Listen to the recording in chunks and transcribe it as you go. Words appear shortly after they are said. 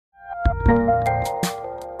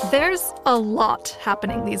There's a lot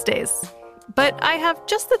happening these days, but I have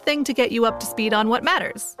just the thing to get you up to speed on what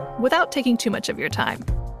matters, without taking too much of your time.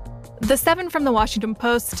 The 7 from the Washington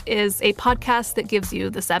Post is a podcast that gives you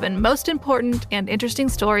the 7 most important and interesting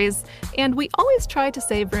stories, and we always try to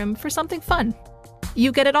save room for something fun.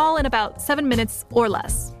 You get it all in about 7 minutes or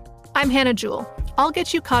less. I'm Hannah Jewell. I'll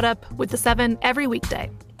get you caught up with the 7 every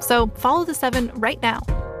weekday. So follow the 7 right now.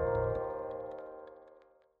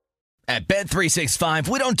 At Bet365,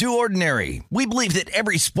 we don't do ordinary. We believe that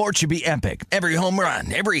every sport should be epic. Every home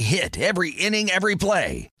run, every hit, every inning, every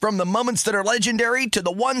play. From the moments that are legendary to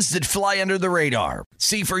the ones that fly under the radar.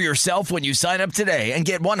 See for yourself when you sign up today and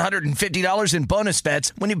get $150 in bonus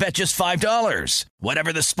bets when you bet just $5.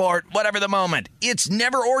 Whatever the sport, whatever the moment, it's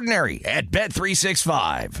never ordinary at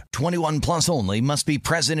Bet365. 21 plus only. Must be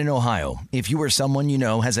present in Ohio. If you or someone you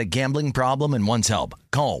know has a gambling problem and wants help,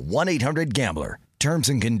 call 1-800-GAMBLER. Terms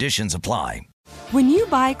and conditions apply. When you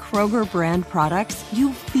buy Kroger brand products,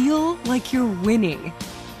 you feel like you're winning.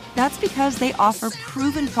 That's because they offer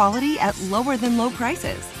proven quality at lower than low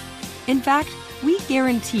prices. In fact, we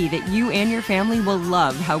guarantee that you and your family will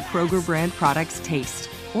love how Kroger brand products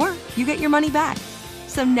taste, or you get your money back.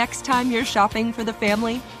 So next time you're shopping for the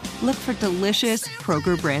family, look for delicious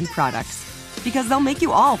Kroger brand products, because they'll make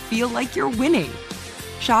you all feel like you're winning.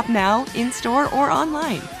 Shop now, in-store, or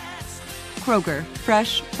online. Kroger,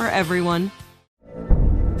 fresh for everyone.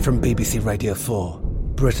 From BBC Radio 4,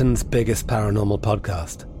 Britain's biggest paranormal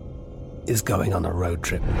podcast is going on a road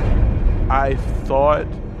trip. I thought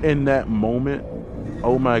in that moment,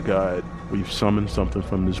 oh my God, we've summoned something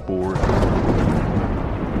from this board.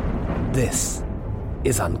 This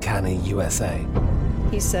is Uncanny USA.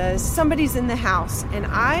 He says, somebody's in the house, and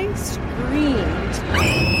I screamed.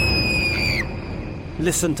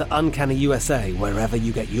 Listen to Uncanny USA wherever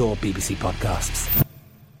you get your BBC podcasts,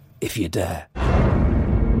 if you dare.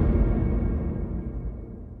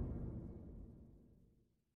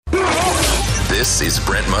 This is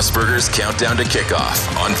Brent Musburger's Countdown to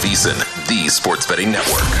Kickoff on VEASAN, the Sports Betting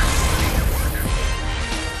Network.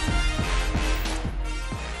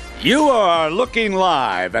 You are looking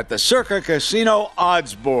live at the Circa Casino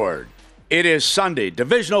Odds Board. It is Sunday,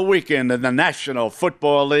 divisional weekend in the National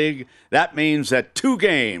Football League. That means that 2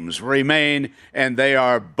 games remain, and they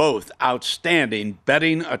are both outstanding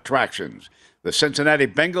betting attractions. The Cincinnati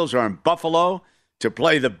Bengals are in Buffalo to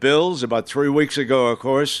play the Bills. About 3 weeks ago, of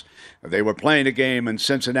course, they were playing a game in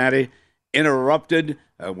Cincinnati, interrupted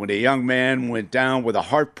when a young man went down with a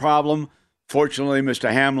heart problem. Fortunately,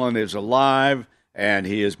 Mr. Hamlin is alive, and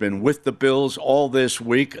he has been with the Bills all this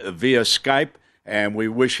week via Skype. And we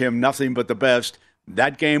wish him nothing but the best.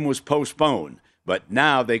 That game was postponed, but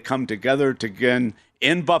now they come together again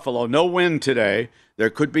in Buffalo. No wind today. There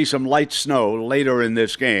could be some light snow later in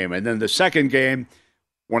this game. And then the second game,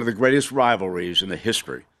 one of the greatest rivalries in the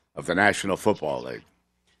history of the National Football League.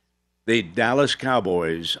 The Dallas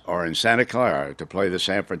Cowboys are in Santa Clara to play the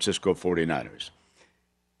San Francisco 49ers.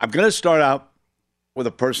 I'm going to start out with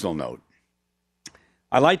a personal note.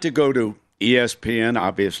 I like to go to ESPN,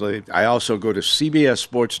 obviously. I also go to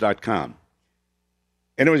CBSSports.com.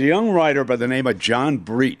 And it was a young writer by the name of John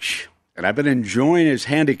Breach. And I've been enjoying his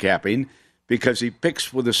handicapping because he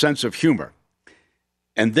picks with a sense of humor.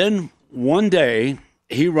 And then one day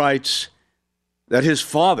he writes that his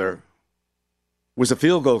father was a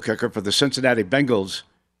field goal kicker for the Cincinnati Bengals,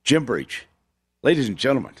 Jim Breach. Ladies and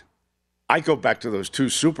gentlemen, I go back to those 2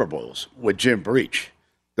 Super Bowls with Jim Breach.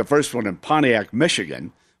 The first one in Pontiac,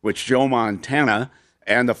 Michigan, which Joe Montana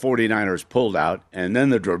and the 49ers pulled out, and then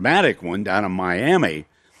the dramatic one down in Miami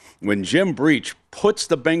when Jim Breach puts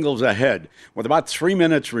the Bengals ahead with about 3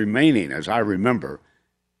 minutes remaining, as I remember,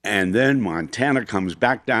 and then Montana comes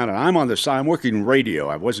back down, and I'm on the side. I'm working radio.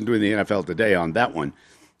 I wasn't doing the NFL Today on that one.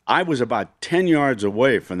 I was about 10 yards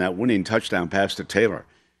away from that winning touchdown pass to Taylor,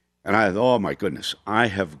 and I thought, oh, my goodness, I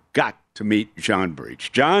have got to meet John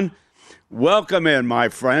Breach. John, welcome in, my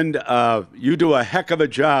friend. You do a heck of a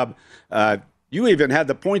job. You even had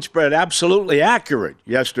the point spread absolutely accurate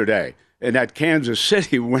yesterday in that Kansas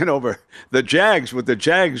City win over the Jags, with the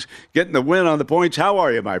Jags getting the win on the points. How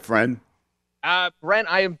are you, my friend? Brent,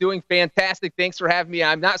 I am doing fantastic. Thanks for having me.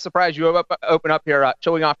 I'm not surprised you open up here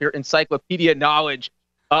showing off your encyclopedia knowledge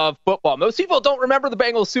of football. Most people don't remember the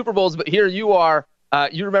Bengals Super Bowls, but here you are.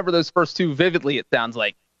 You remember those first 2 vividly, it sounds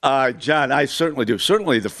like. John, I certainly do.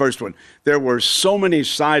 Certainly the first one. There were so many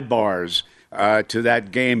sidebars to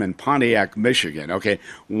that game in Pontiac, Michigan. Okay,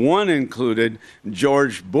 one included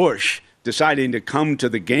George Bush deciding to come to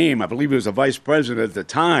the game. I believe he was a vice president at the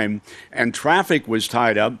time, and traffic was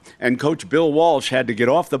tied up, and Coach Bill Walsh had to get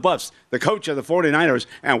off the bus, the coach of the 49ers,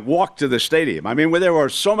 and walk to the stadium. I mean, there were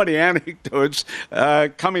so many anecdotes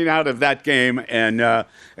coming out of that game, and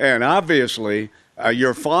obviously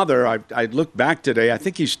your father, I looked back today, I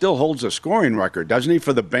think he still holds a scoring record, doesn't he,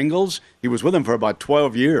 for the Bengals? He was with them for about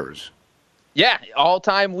 12 years. Yeah,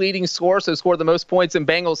 all-time leading scorer, so scored the most points in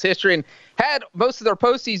Bengals history and had most of their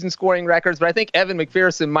postseason scoring records, but I think Evan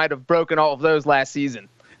McPherson might have broken all of those last season.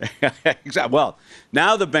 Exactly. Well,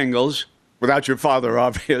 now the Bengals, without your father,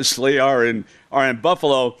 obviously, are in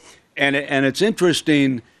Buffalo, and it's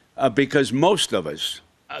interesting because most of us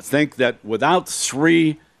think that without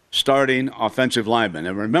 3 starting offensive linemen,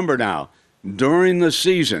 and remember now, during the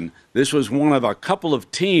season, this was one of a couple of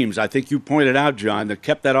teams, I think you pointed out, John, that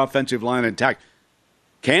kept that offensive line intact.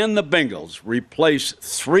 Can the Bengals replace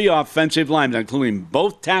 3 offensive linemen, including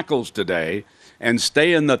both tackles today, and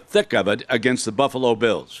stay in the thick of it against the Buffalo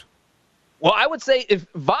Bills? Well, I would say if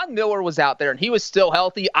Von Miller was out there and he was still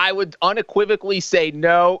healthy, I would unequivocally say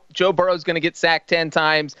no. Joe Burrow's going to get sacked 10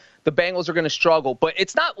 times. The Bengals are going to struggle. But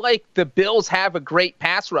it's not like the Bills have a great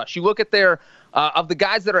pass rush. You look at their of the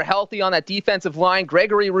guys that are healthy on that defensive line,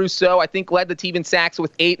 Gregory Rousseau, I think, led the team in sacks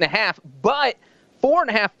with 8.5, but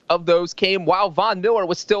 4.5 of those came while Von Miller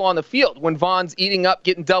was still on the field, when Von's eating up,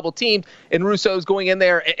 getting double-teamed, and Rousseau's going in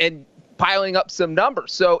there and piling up some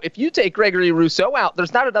numbers. So if you take Gregory Rousseau out,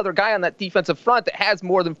 there's not another guy on that defensive front that has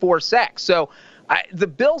more than 4 sacks. So the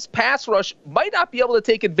Bills' pass rush might not be able to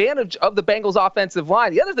take advantage of the Bengals' offensive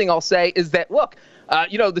line. The other thing I'll say is that, look,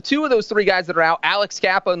 the 2 of those 3 guys that are out, Alex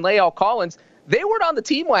Kappa and La'el Collins, they weren't on the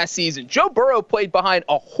team last season. Joe Burrow played behind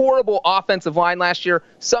a horrible offensive line last year,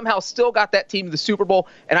 somehow still got that team to the Super Bowl,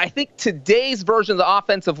 and I think today's version of the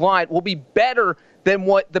offensive line will be better than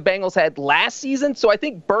what the Bengals had last season. So I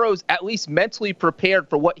think Burrow's at least mentally prepared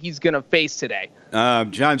for what he's going to face today.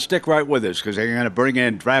 John, stick right with us because they're going to bring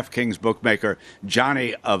in DraftKings bookmaker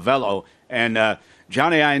Johnny Avello. And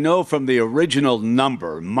Johnny, I know from the original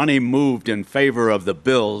number, money moved in favor of the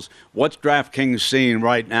Bills. What's DraftKings seeing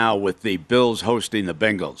right now with the Bills hosting the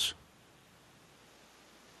Bengals?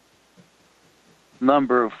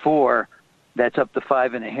 Number 4, that's up to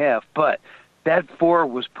 5.5. But that 4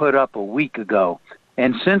 was put up a week ago.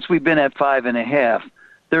 And since we've been at 5.5,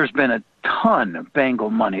 there's been a ton of Bengal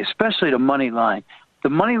money, especially the money line. The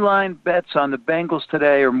money line bets on the Bengals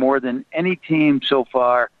today are more than any team so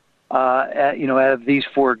far, out of these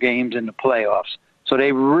 4 games in the playoffs. So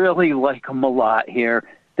they really like them a lot here.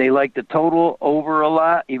 They like the total over a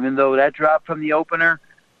lot, even though that dropped from the opener.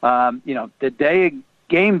 The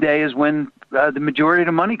game day is when the majority of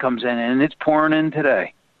the money comes in, and it's pouring in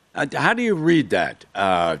today. How do you read that,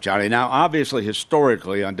 Johnny? Now, obviously,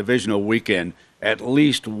 historically, on divisional weekend, at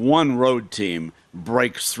least one road team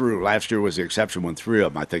breaks through. Last year was the exception when 3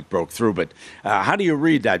 of them, I think, broke through. But how do you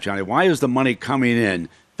read that, Johnny? Why is the money coming in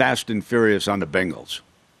fast and furious on the Bengals?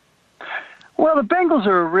 Well, the Bengals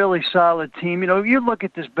are a really solid team. You look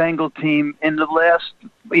at this Bengal team in the last,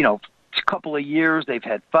 couple of years, they've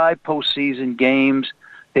had 5 postseason games.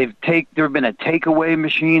 There've been a takeaway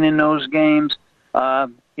machine in those games.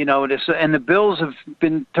 And the Bills have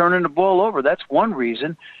been turning the ball over. That's one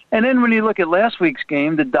reason. And then when you look at last week's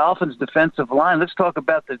game, the Dolphins' defensive line, let's talk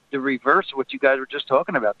about the reverse of what you guys were just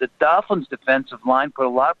talking about. The Dolphins' defensive line put a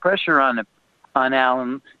lot of pressure on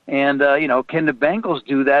Allen. And, can the Bengals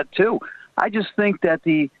do that too? I just think that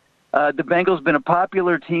the Bengals have been a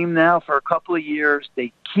popular team now for a couple of years.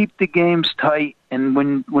 They keep the games tight. And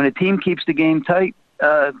when a team keeps the game tight,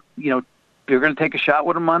 you're going to take a shot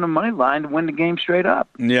with them on the money line to win the game straight up.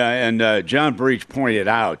 Yeah, and John Breach pointed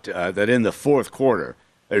out that in the fourth quarter,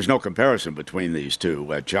 there's no comparison between these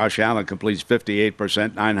two. Josh Allen completes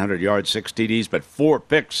 58%, 900 yards, 6 TDs, but 4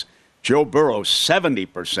 picks. Joe Burrow,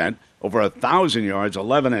 70%, over 1,000 yards,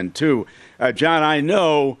 11-2. John, I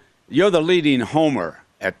know you're the leading homer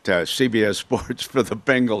at CBS Sports for the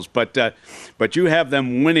Bengals, but you have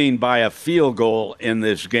them winning by a field goal in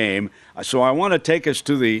this game. So I want to take us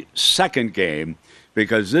to the second game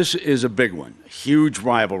because this is a big one. Huge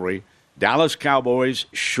rivalry. Dallas Cowboys,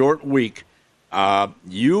 short week.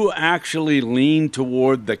 You actually lean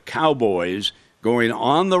toward the Cowboys going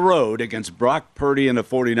on the road against Brock Purdy and the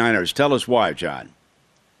 49ers. Tell us why, John.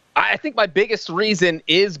 I think my biggest reason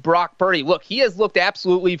is Brock Purdy. Look, he has looked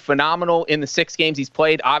absolutely phenomenal in the 6 games he's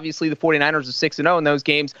played. Obviously, the 49ers are 6-0 in those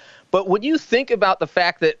games. But when you think about the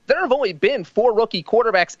fact that there have only been 4 rookie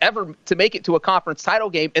quarterbacks ever to make it to a conference title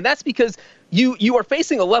game, and that's because you are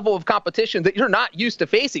facing a level of competition that you're not used to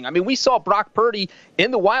facing. I mean, we saw Brock Purdy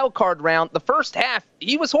in the wild card round. The first half,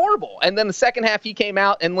 he was horrible. And then the second half, he came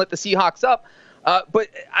out and lit the Seahawks up. But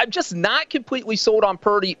I'm just not completely sold on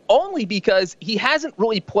Purdy, only because he hasn't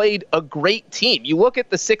really played a great team. You look at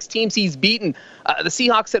the 6 teams he's beaten. The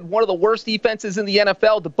Seahawks had one of the worst defenses in the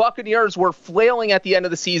NFL. The Buccaneers were flailing at the end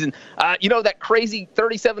of the season. That crazy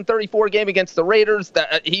 37-34 game against the Raiders,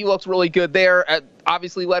 he looks really good there.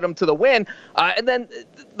 Obviously led them to the win. And then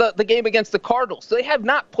the game against the Cardinals. So they have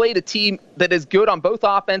not played a team that is good on both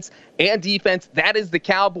offense and defense. That is the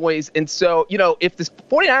Cowboys. And so, if the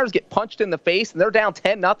 49ers get punched in the face and they're down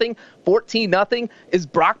 10-0, 14-0, is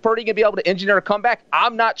Brock Purdy going to be able to engineer a comeback?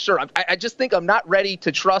 I'm not sure. I just think I'm not ready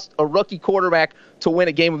to trust a rookie quarterback to win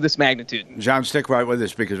a game of this magnitude. John, stick right with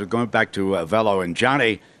us because we're going back to Velo. And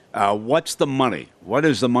Johnny, what's the money? What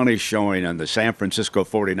is the money showing on the San Francisco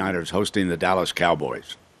 49ers hosting the Dallas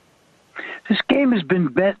Cowboys? This game has been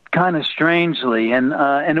bet kind of strangely, and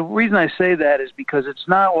the reason I say that is because it's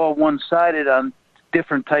not all one-sided on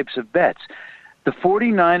different types of bets. The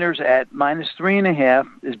 49ers at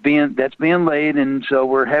 -3.5 that's being laid, and so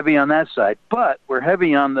we're heavy on that side. But we're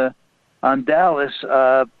heavy on Dallas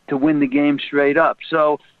to win the game straight up.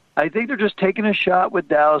 So I think they're just taking a shot with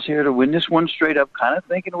Dallas here to win this one straight up, kind of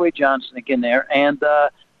thinking the way John's thinking there. And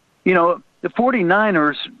the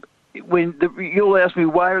 49ers. You'll ask me,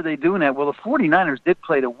 why are they doing that? Well, the 49ers did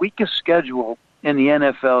play the weakest schedule in the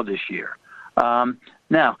NFL this year.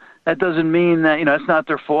 Now, that doesn't mean that, it's not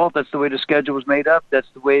their fault. That's the way the schedule was made up. That's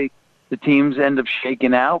the way the teams end up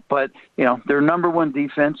shaking out. But, their number one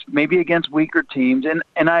defense, maybe against weaker teams.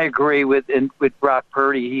 And I agree with Brock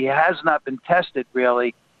Purdy. He has not been tested,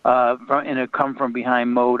 really, in a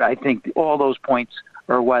come-from-behind mode. I think all those points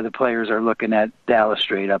are why the players are looking at Dallas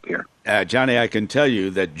straight up here. Johnny, I can tell you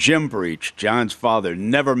that Jim Breach, John's father,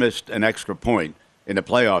 never missed an extra point in the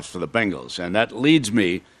playoffs for the Bengals, and that leads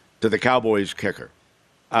me to the Cowboys kicker.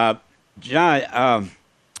 John,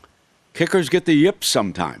 kickers get the yips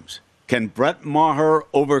sometimes. Can Brett Maher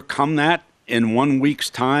overcome that in 1 week's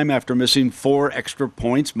time after missing 4 extra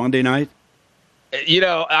points Monday night?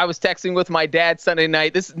 I was texting with my dad Sunday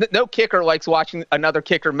night. No kicker likes watching another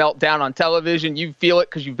kicker melt down on television. You feel it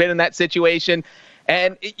because you've been in that situation.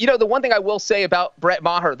 And, the one thing I will say about Brett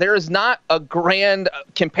Maher, there is not a grand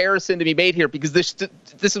comparison to be made here because this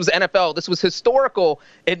was NFL. This was historical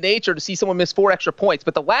in nature to see someone miss 4 extra points.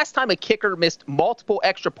 But the last time a kicker missed multiple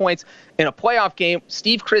extra points in a playoff game,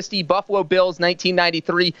 Steve Christie, Buffalo Bills,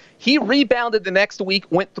 1993, he rebounded the next week,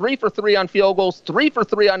 went 3 for 3 on field goals, 3 for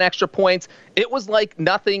 3 on extra points. It was like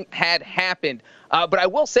nothing had happened. But I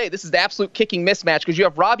will say this is the absolute kicking mismatch because you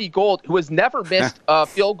have Robbie Gould, who has never missed a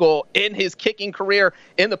field goal in his kicking career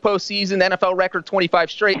in the postseason. NFL record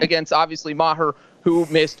 25 straight against, obviously, Maher, who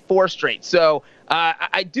missed 4 straight. So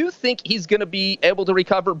I do think he's going to be able to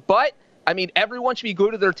recover. But, everyone should be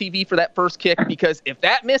glued to their TV for that first kick because if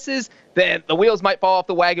that misses, then the wheels might fall off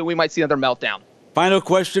the wagon. We might see another meltdown. Final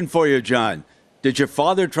question for you, John. Did your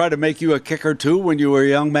father try to make you a kicker, too, when you were a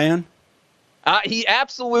young man? He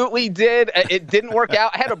absolutely did. It didn't work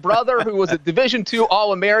out. I had a brother who was a Division II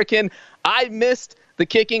All-American. I missed the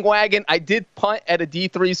kicking wagon. I did punt at a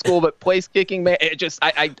D3 school, but place kicking, man,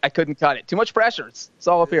 I couldn't cut it. Too much pressure. It's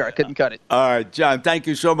all up here. I couldn't cut it. All right, John, thank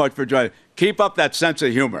you so much for joining. Keep up that sense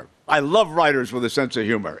of humor. I love writers with a sense of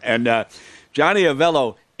humor. And Johnny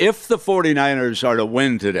Avello, if the 49ers are to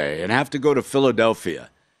win today and have to go to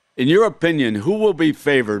Philadelphia, in your opinion, who will be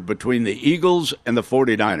favored between the Eagles and the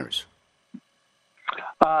 49ers?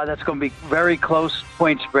 That's going to be very close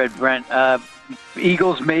point spread, Brent.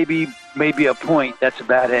 Eagles maybe a point. That's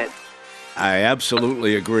about it. I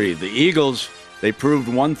absolutely agree. The Eagles, they proved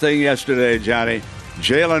one thing yesterday, Johnny.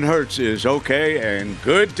 Jalen Hurts is okay and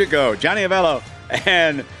good to go. Johnny Avello,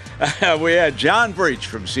 and we had John Breach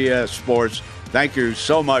from CS Sports. Thank you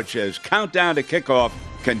so much as Countdown to Kickoff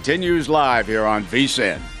continues live here on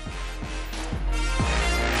VSiN.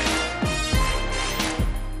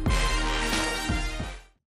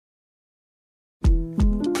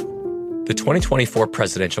 The 2024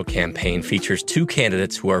 presidential campaign features 2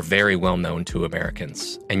 candidates who are very well known to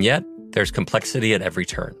Americans. And yet, there's complexity at every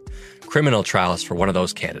turn. Criminal trials for one of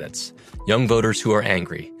those candidates. Young voters who are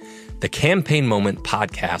angry. The Campaign Moment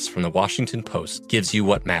podcast from the Washington Post gives you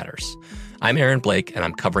what matters. I'm Aaron Blake, and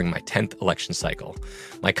I'm covering my 10th election cycle.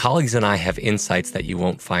 My colleagues and I have insights that you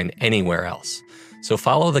won't find anywhere else. So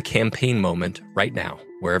follow The Campaign Moment right now,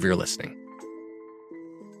 wherever you're listening.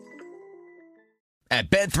 At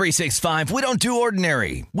Bet365, we don't do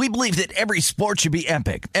ordinary. We believe that every sport should be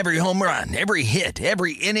epic. Every home run, every hit,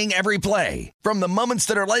 every inning, every play. From the moments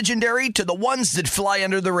that are legendary to the ones that fly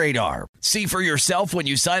under the radar. See for yourself when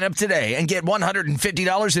you sign up today and get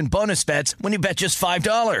 $150 in bonus bets when you bet just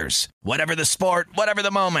 $5. Whatever the sport, whatever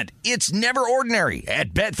the moment, it's never ordinary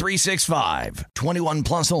at Bet365. 21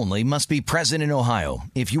 plus only. Must be present in Ohio.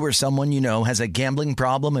 If you or someone you know has a gambling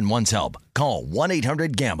problem and wants help, call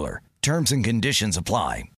 1-800-GAMBLER. Terms and conditions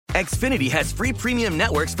apply. Xfinity has free premium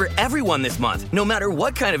networks for everyone this month, no matter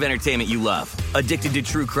what kind of entertainment you love. Addicted to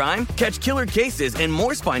true crime? Catch killer cases and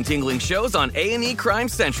more spine-tingling shows on A&E Crime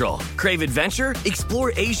Central. Crave adventure?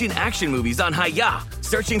 Explore Asian action movies on Hi-YAH.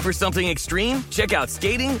 Searching for something extreme? Check out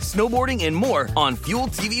skating, snowboarding, and more on Fuel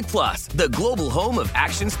TV Plus, the global home of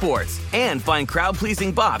action sports. And find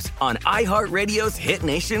crowd-pleasing bops on iHeartRadio's Hit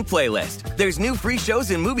Nation playlist. There's new free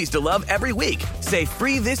shows and movies to love every week. Say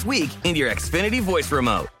free this week in your Xfinity voice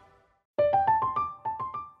remote.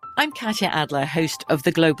 I'm Katya Adler, host of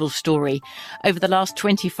The Global Story. Over the last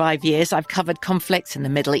 25 years, I've covered conflicts in the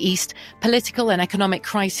Middle East, political and economic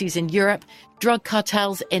crises in Europe, drug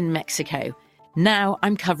cartels in Mexico. Now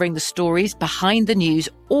I'm covering the stories behind the news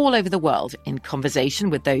all over the world in conversation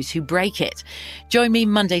with those who break it. Join me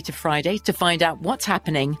Monday to Friday to find out what's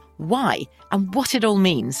happening, why, and what it all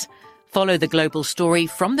means. Follow The Global Story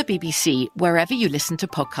from the BBC wherever you listen to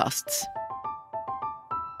podcasts.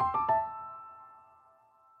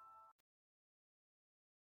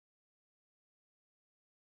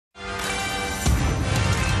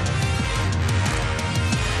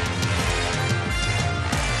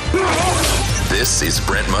 This is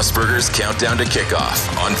Brent Musburger's Countdown to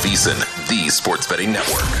Kickoff on VEASAN, the Sports Betting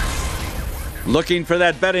Network. Looking for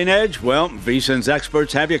that betting edge? Well, VEASAN's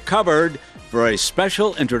experts have you covered for a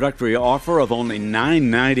special introductory offer of only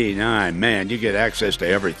 $9.99. Man, you get access to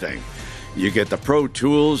everything. You get the Pro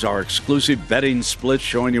Tools, our exclusive betting splits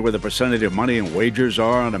showing you where the percentage of money and wagers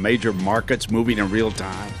are on the major markets moving in real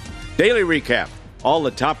time. Daily recap, all the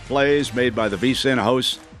top plays made by the VEASAN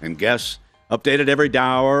hosts and guests. Updated every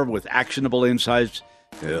hour with actionable insights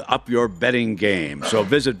to up your betting game. So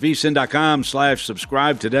visit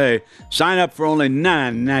VEASAN.com/subscribe today. Sign up for only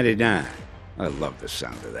 $9.99. I love the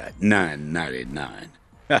sound of that. $9.99.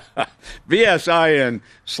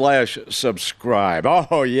 VSIN/subscribe.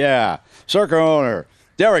 Oh, yeah. Circa owner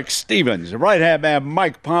Derek Stevens, right-hand man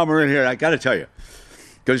Mike Palmer in here. I got to tell you,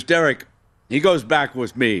 because Derek, he goes back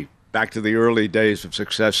with me, back to the early days of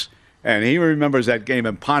success, and he remembers that game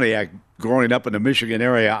in Pontiac, growing up in the Michigan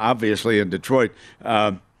area, obviously in Detroit.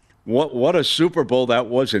 What a Super Bowl that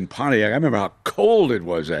was in Pontiac. I remember how cold it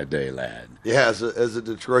was that day, lad. Yeah, as a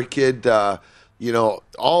Detroit kid,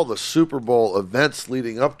 all the Super Bowl events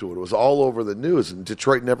leading up to it was all over the news, and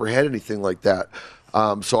Detroit never had anything like that.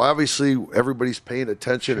 So obviously everybody's paying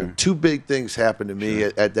attention, and two big things happened to me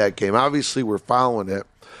at that game. Obviously we're following it,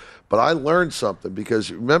 but I learned something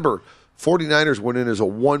because, remember, 49ers went in as a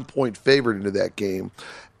 1-point favorite into that game.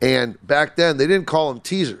 And back then, they didn't call them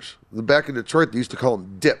teasers. Back in Detroit, they used to call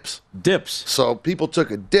them dips. Dips. So people took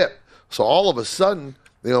a dip. So all of a sudden,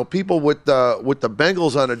 people with the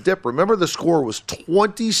Bengals on a dip. Remember, the score was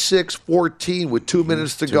 26-14 with 2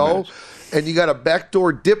 minutes to go. And you got a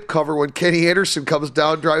backdoor dip cover when Kenny Anderson drives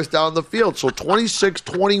down the field. So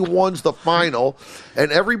 26-21's the final,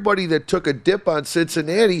 and everybody that took a dip on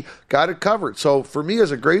Cincinnati got it covered. So for me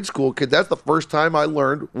as a grade school kid, that's the first time I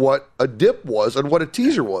learned what a dip was and what a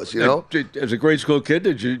teaser was, As a grade school kid,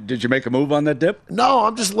 did you make a move on that dip? No,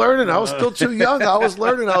 I'm just learning. I was still too young. I was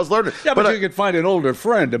learning. Yeah, but you could find an older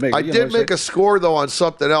friend to make it. I did make a score, though, on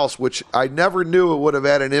something else, which I never knew it would have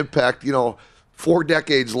had an impact, 4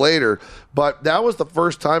 decades later. But that was the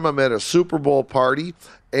first time I'm at a Super Bowl party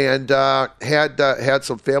and had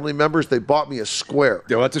some family members. They bought me a square.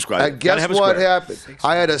 Yeah, what's a square? And guess what happened?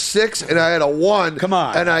 I had a 6 and I had a 1. Come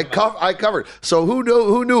on. And I covered. So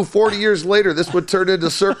who knew 40 years later this would turn into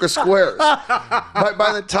Circa Squares?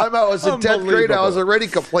 By the time I was in 10th grade, I was already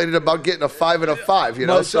complaining about getting a 5 and a 5.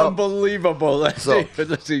 That's unbelievable. That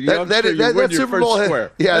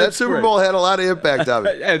Super Bowl had a lot of impact on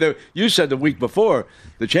it. And you said the week before,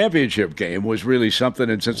 the championship game was really something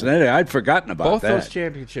in Cincinnati. I'd forgotten about both those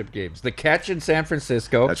championship games. The catch in San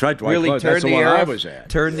Francisco. That's right. Really turned the era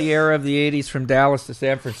of the 80s from Dallas to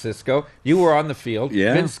San Francisco. You were on the field.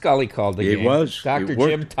 Yeah. Vince Scully called the game. He was. Dr.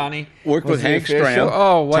 Jim Tunney worked with Hank Stram.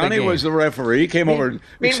 Oh, what Tunney a game. was the referee. He came over.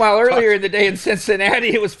 Meanwhile, earlier in the day in Cincinnati,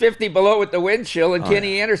 it was 50 below with the wind chill, and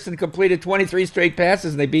Kenny Anderson completed 23 straight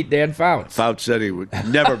passes, and they beat Dan Fouts. Fouts said he would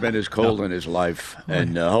never been as cold in his life,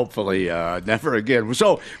 and hopefully never again. So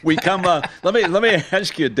So we come. Let me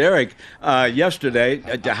ask you, Derek. Yesterday,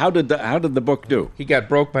 how did the book do? He got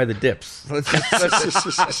broke by the dips. Let's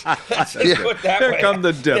just put that Here way. come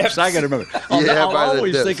the dips. I got to remember. I'll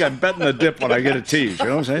always think I'm betting the dip when I get a tease. You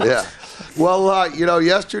know what I'm saying? Yeah. Well,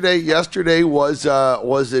 yesterday was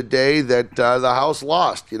a day that the House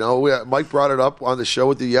lost. Mike brought it up on the show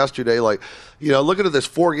with you yesterday. Looking at this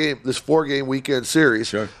four game weekend series,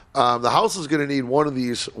 sure. The House is going to need one of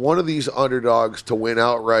these underdogs to win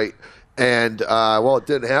outright. And it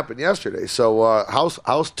didn't happen yesterday. So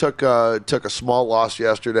House took a small loss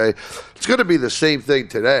yesterday. It's going to be the same thing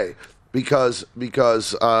today because we're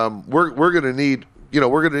going to need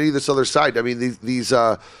this other side. I mean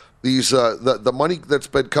the money that's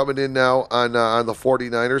been coming in now on the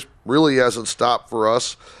 49ers really hasn't stopped for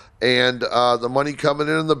us, and the money coming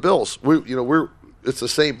in on the Bills. It's the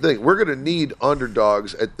same thing. We're going to need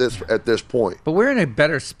underdogs at this point. But we're in a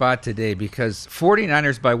better spot today because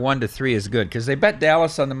 49ers by 1-3 is good because they bet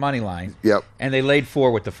Dallas on the money line. Yep. And they laid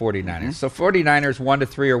 4 with the 49ers. Mm-hmm. So 49ers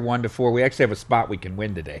 1-3 or 1-4. We actually have a spot we can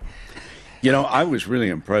win today. I was really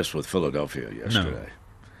impressed with Philadelphia yesterday.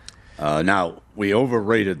 Now, we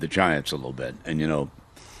overrated the Giants a little bit. And,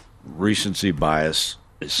 recency bias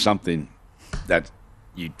is something that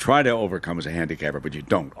you try to overcome as a handicapper, but you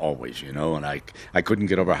don't always, And I couldn't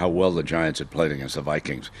get over how well the Giants had played against the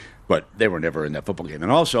Vikings, but they were never in that football game.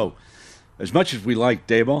 And also, as much as we like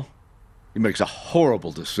Daboll, he makes a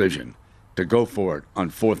horrible decision to go for it on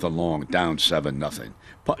 4th and long, down 7-0.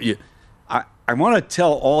 I want to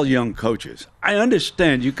tell all young coaches, I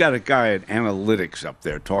understand you got a guy at analytics up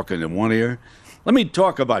there talking in one ear. Let me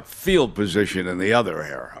talk about field position in the other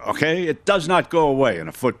ear, okay? It does not go away in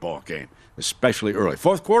a football game, especially early.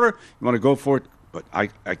 Fourth quarter, you want to go for it, but I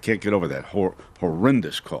can't get over that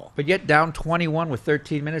horrendous call. But yet down 21 with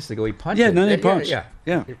 13 minutes to go, he punched. Yeah, then he punched. Yeah.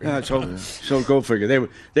 So go figure.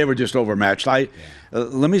 They were just overmatched. Let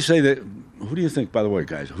me say that. Who do you think, by the way,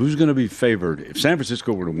 guys? Who's going to be favored if San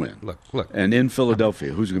Francisco were to win? Look. And in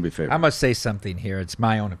Philadelphia, who's going to be favored? I must say something here. It's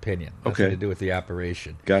my own opinion. Nothing Okay. to do with the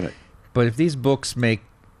operation. Got it. But if these books make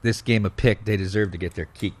this game a pick, they deserve to get their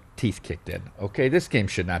teeth kicked in. Okay, this game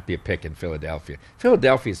should not be a pick in Philadelphia.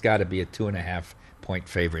 Philadelphia's got to be a 2.5-point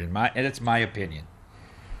favorite, and it's my opinion.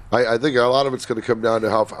 I think a lot of it's going to come down to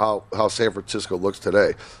how San Francisco looks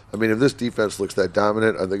today. I mean, if this defense looks that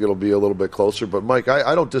dominant, I think it'll be a little bit closer. But, Mike,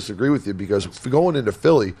 I don't disagree with you because going into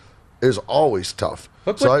Philly is always tough.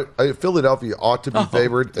 So Philadelphia ought to be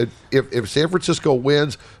favored. If San Francisco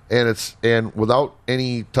wins and without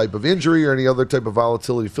any type of injury or any other type of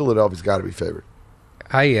volatility, Philadelphia's got to be favored.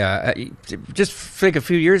 I just think a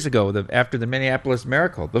few years ago, after the Minneapolis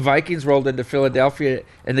Miracle, the Vikings rolled into Philadelphia,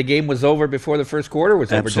 and the game was over before the first quarter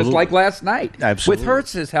was over, just like last night. Absolutely. With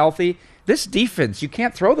Hurts is healthy, this defense, you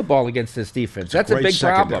can't throw the ball against this defense. That's a big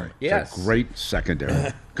problem. Yes. It's a great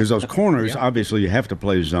secondary. Because those corners, obviously, you have to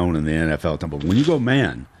play zone in the NFL. But when you go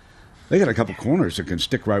man, they got a couple corners that can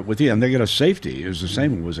stick right with you, and they got a safety. It was the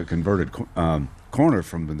same. It was a converted corner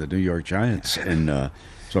from the New York Giants. And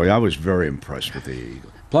so I was very impressed with the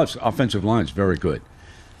Eagles. Plus, offensive line's very good.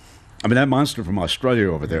 I mean, that monster from Australia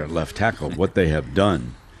over there at left tackle, what they have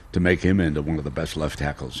done to make him into one of the best left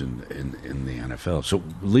tackles in the NFL. So it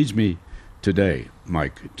leads me today,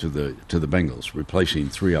 Mike, to the Bengals, replacing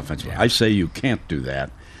 3 offensive linemen. I say you can't do that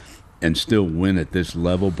and still win at this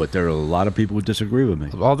level, but there are a lot of people who disagree with me.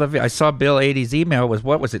 I saw Bill 80's email was,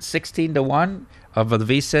 16-1 of the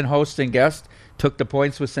VSiN host and guest took the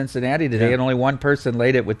points with Cincinnati today, and only one person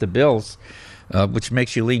laid it with the Bills, which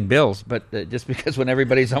makes you lean Bills. But just because when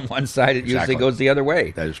everybody's on one side, it usually goes the other way.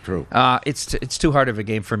 That is true. It's too hard of a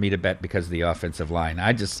game for me to bet because of the offensive line.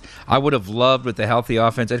 I would have loved with the healthy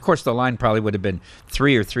offense. Of course, the line probably would have been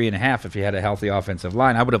 3 or 3.5 if you had a healthy offensive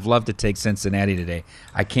line. I would have loved to take Cincinnati today.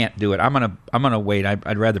 I can't do it. I'm gonna wait.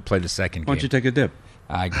 I'd rather play the second game. Why don't you take a dip?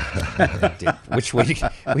 Which way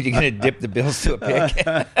were you going to dip the Bills to a pick?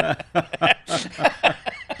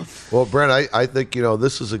 Well, Brent, I think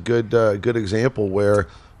this is a good example where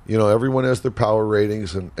everyone has their power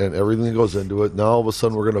ratings and everything that goes into it. Now all of a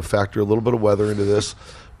sudden we're going to factor a little bit of weather into this,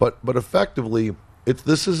 but effectively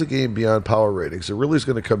this is a game beyond power ratings. It really is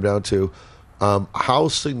going to come down to how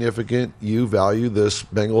significant you value this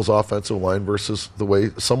Bengals offensive line versus the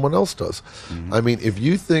way someone else does. Mm-hmm. I mean, if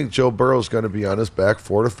you think Joe Burrow is going to be on his back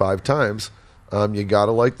 4 to 5 times, you got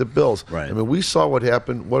to like the Bills. Right. I mean, we saw what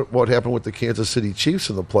happened with the Kansas City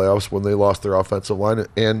Chiefs in the playoffs when they lost their offensive line,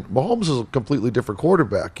 and Mahomes is a completely different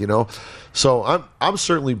quarterback. So I'm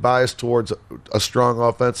certainly biased towards a strong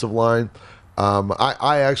offensive line.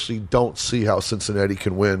 I actually don't see how Cincinnati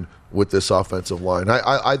can win with this offensive line.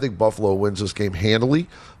 I think Buffalo wins this game handily.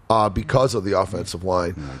 because of the offensive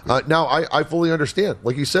line. Now, I fully understand.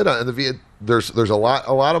 Like you said, there's a lot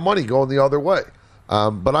of money going the other way.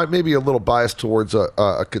 But I may be a little biased towards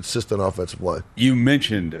a consistent offensive line. You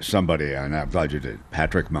mentioned somebody, and I'm glad you did,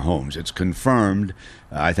 Patrick Mahomes. It's confirmed.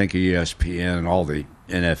 I think ESPN and all the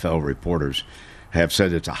NFL reporters have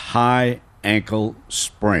said it's a high ankle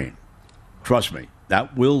sprain. Trust me,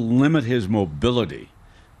 that will limit his mobility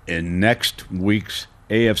in next week's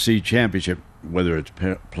AFC Championship, whether it's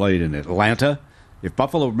played in Atlanta. If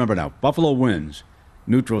Buffalo wins,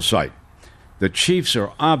 neutral site. The Chiefs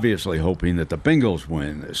are obviously hoping that the Bengals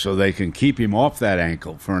win so they can keep him off that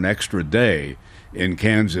ankle for an extra day in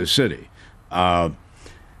Kansas City. I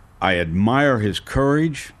admire his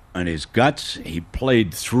courage and his guts. He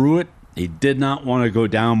played through it. He did not want to go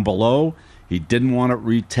down below. He didn't want it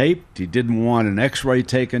retaped. He didn't want an X-ray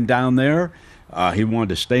taken down there. He wanted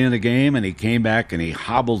to stay in the game, and he came back and he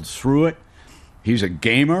hobbled through it. He's a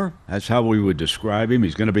gamer. That's how we would describe him.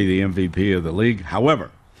 He's going to be the MVP of the league.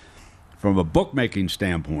 However, from a bookmaking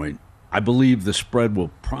standpoint, I believe the spread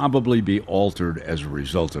will probably be altered as a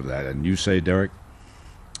result of that. And you say, Derek,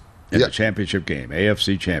 in the championship game,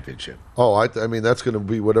 AFC Championship. Oh, I mean, that's going to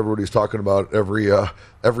be what everybody's talking about every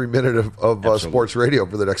minute of sports radio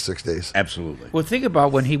for the next 6 days. Absolutely. Well, think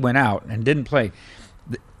about when he went out and didn't play.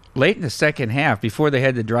 Late in the second half, before they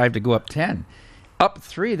had the drive to go up 10, up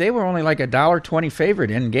 3, they were only like $1.20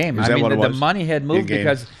 favorite in game. Is that what it was? The money had moved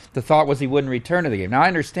because the thought was he wouldn't return to the game. Now, I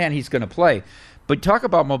understand he's going to play, but talk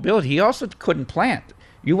about mobility. He also couldn't plant.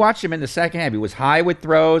 You watched him in the second half. He was high with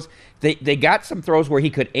throws. They got some throws where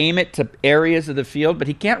he could aim it to areas of the field, but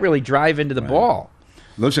he can't really drive into the ball.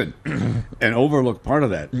 Listen, an overlooked part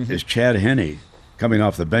of that is Chad Henne coming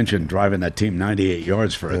off the bench and driving that team 98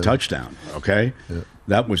 yards for a touchdown, okay? Yeah.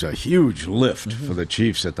 That was a huge lift for the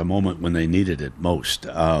Chiefs at the moment when they needed it most.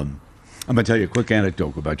 I'm going to tell you a quick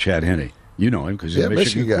anecdote about Chad Henne. You know him because he's a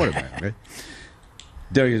Michigan quarterback, right?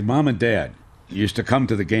 His mom and dad used to come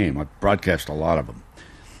to the game. I broadcast a lot of them.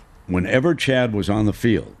 Whenever Chad was on the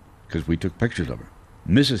field, because we took pictures of her,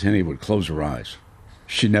 Mrs. Henne would close her eyes.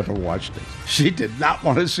 She never watched it. She did not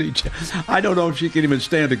want to see Chad. I don't know if she can even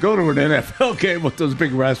stand to go to an NFL game with those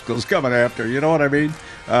big rascals coming after. You know what I mean?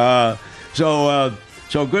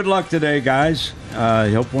 So good luck today, guys. I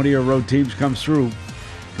hope one of your road teams comes through.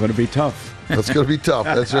 It's going to be tough. That's going to be tough.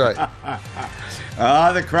 That's right.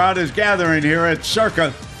 The crowd is gathering here at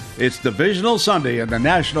Circa. It's Divisional Sunday in the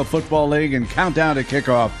National Football League, and Countdown to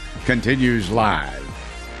Kickoff continues live.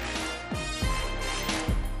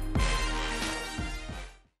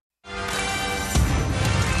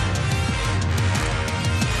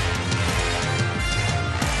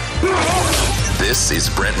 This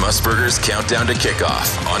is Brent Musburger's Countdown to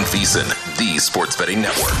Kickoff on VEASAN, the Sports Betting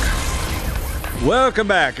Network. Welcome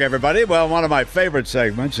back, everybody. Well, one of my favorite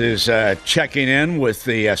segments is checking in with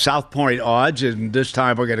the South Point odds, and this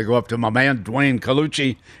time we're going to go up to my man Dwayne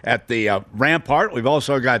Colucci at the Rampart. We've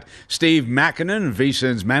also got Steve Makinen,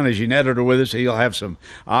 VEASAN's managing editor, with us. He'll have some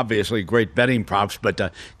obviously great betting props. But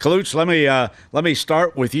Colucci, let me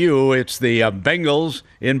start with you. It's the Bengals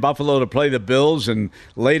in Buffalo to play the Bills, and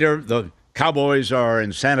later the Cowboys are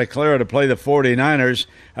in Santa Clara to play the 49ers.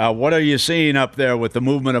 What are you seeing up there with the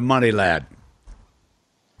movement of money, lad?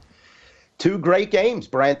 Two great games,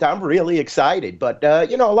 Brent. I'm really excited. But, a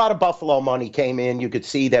lot of Buffalo money came in. You could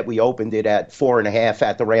see that we opened it at 4.5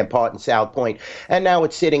 at the Rampart in South Point, and now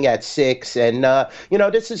it's sitting at 6. And,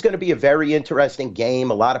 this is going to be a very interesting game.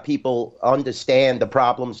 A lot of people understand the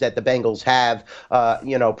problems that the Bengals have,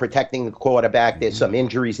 protecting the quarterback. There's some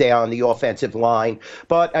injuries there on the offensive line.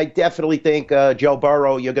 But I definitely think Joe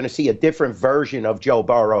Burrow, you're going to see a different version of Joe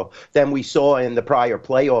Burrow than we saw in the prior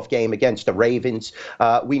playoff game against the Ravens.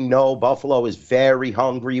 We know Buffalo is very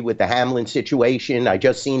hungry with the Hamlin situation. I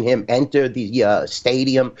just seen him enter the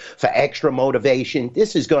stadium for extra motivation.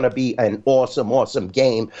 This is going to be an awesome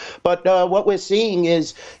game. But what we're seeing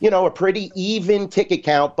is, a pretty even ticket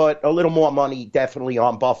count, but a little more money definitely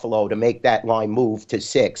on Buffalo to make that line move to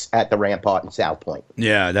 6 at the Rampart in South Point.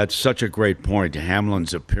 Yeah, that's such a great point.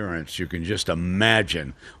 Hamlin's appearance, you can just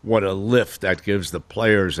imagine what a lift that gives the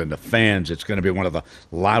players and the fans. It's going to be one of the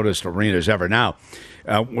loudest arenas ever. Now,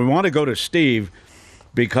 we want to go to Steve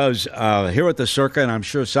because here at the Circa, and I'm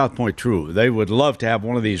sure South Point True, they would love to have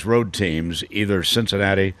one of these road teams, either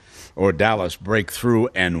Cincinnati or Dallas, break through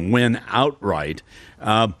and win outright.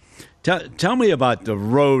 Tell me about the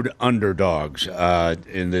road underdogs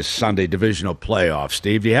in this Sunday divisional playoff.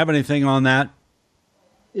 Steve, do you have anything on that?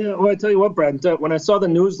 Yeah, well, I tell you what, Brent, when I saw the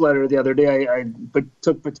newsletter the other day, I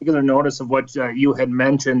took particular notice of what you had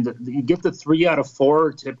mentioned. You get the 3 out of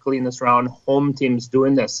 4 typically in this round, home teams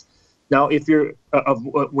doing this. Now, if you're of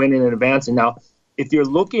winning and advancing, now if you're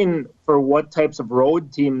looking for what types of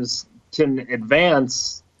road teams can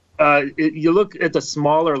advance, you look at the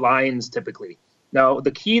smaller lines typically. Now,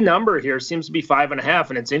 the key number here seems to be 5.5,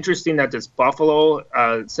 and it's interesting that this Buffalo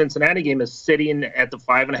Cincinnati game is sitting at the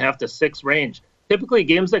 5.5 to 6 range. Typically,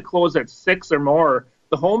 games that close at 6 or more,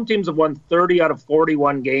 the home teams have won 30 out of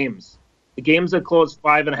 41 games. The games that close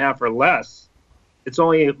 5.5 or less, it's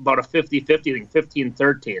only about a 50-50 thing,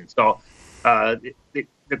 15-13. So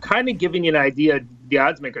they're kind of giving you an idea, the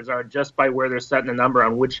odds makers are, just by where they're setting the number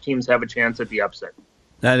on which teams have a chance at the upset.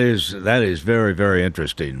 That is very, very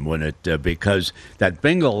interesting because that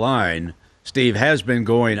Bengal line, Steve, has been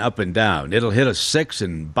going up and down. It'll hit a 6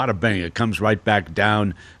 and bada bang, it comes right back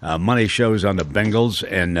down. Money shows on the Bengals,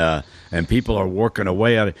 and people are working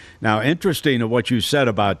away at it. Now, interesting what you said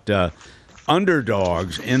about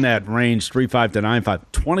underdogs in that range, 3.5 to 9.5,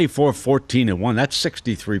 24-14-1. That's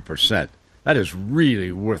 63%. That is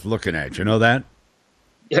really worth looking at. You know that?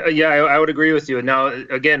 Yeah, I would agree with you. Now,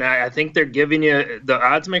 again, I think they're giving you, the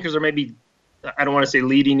odds makers are maybe, I don't want to say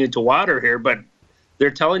leading you to water here, but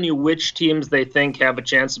they're telling you which teams they think have a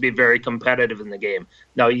chance to be very competitive in the game.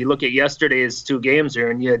 Now, you look at yesterday's 2 games here,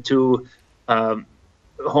 and you had 2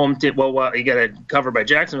 home team. Well, you got it covered by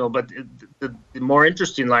Jacksonville, but the more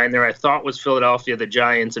interesting line there, I thought, was Philadelphia, the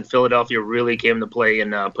Giants, and Philadelphia really came to play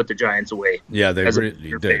and put the Giants away. Yeah, they really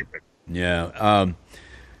did. Favorite. Yeah.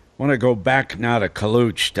 I want to go back now to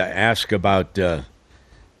Kaluch to ask about Kaluch,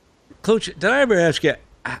 did I ever ask you,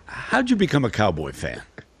 how'd you become a Cowboy fan?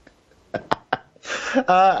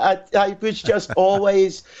 I was just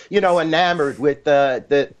always, enamored with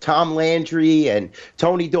the Tom Landry and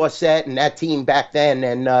Tony Dorsett and that team back then,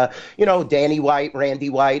 and Danny White, Randy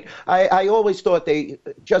White. I always thought they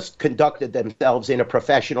just conducted themselves in a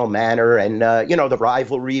professional manner, and the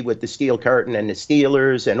rivalry with the Steel Curtain and the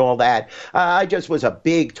Steelers and all that. I just was a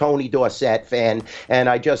big Tony Dorsett fan, and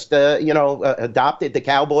I just adopted the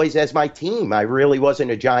Cowboys as my team. I really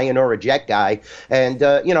wasn't a Giant or a Jet guy, and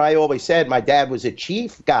I always said my dad was a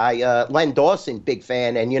Chief guy, Len Dawson, big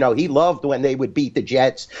fan, and he loved when they would beat the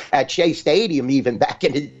Jets at Shea Stadium even back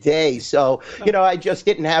in the day. So I just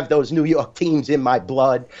didn't have those New York teams in my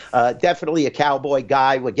blood. Definitely a Cowboy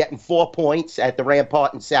guy. We're getting 4 points at the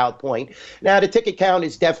Rampart and South Point. Now the ticket count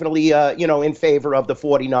is definitely in favor of the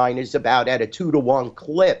 49ers, about at a 2-to-1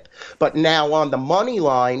 clip. But now on the money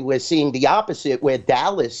line, we're seeing the opposite, where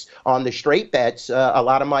Dallas on the straight bets, a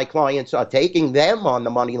lot of my clients are taking them on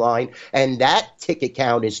the money line, and that ticket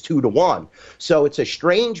count is 2-to-1. So it's a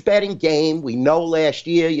strange betting game. We know last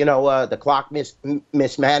year, the clock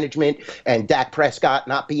mismanagement and Dak Prescott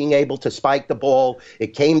not being able to spike the ball.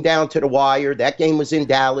 It came down to the wire. That game was in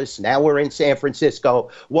Dallas. Now we're in San Francisco.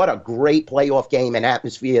 What a great playoff game and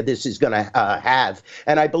atmosphere this is going to have.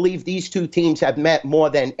 And I believe these two teams have met more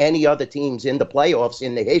than any other teams in the playoffs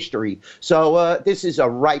in the history. So this is a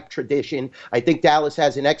ripe tradition. I think Dallas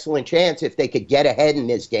has an excellent chance if they could get ahead in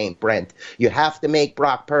this game, Brent. You have to make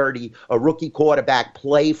Brock Purdy, a rookie quarterback,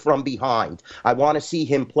 play from behind. I want to see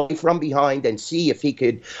him play from behind and see if he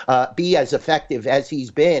could be as effective as he's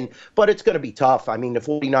been. But it's going to be tough. I mean, the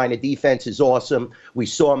 49er defense is awesome. We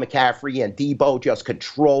saw McCaffrey and Debo just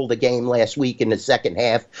control the game last week in the second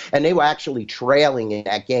half, and they were actually trailing in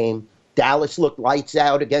that game. Dallas looked lights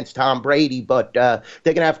out against Tom Brady, but they're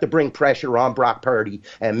going to have to bring pressure on Brock Purdy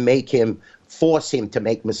and force him to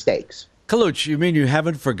make mistakes. Kaluch, you mean you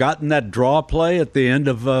haven't forgotten that draw play at the end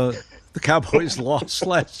of the Cowboys' loss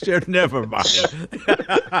last year? Never mind.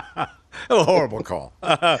 A horrible call.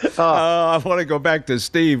 I want to go back to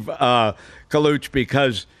Steve Kaluch,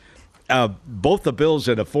 because both the Bills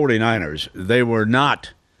and the 49ers, they were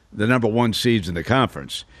not the number 1 seeds in the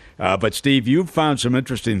conference. But, Steve, you've found some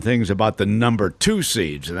interesting things about the number 2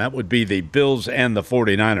 seeds, and that would be the Bills and the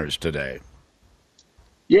 49ers today.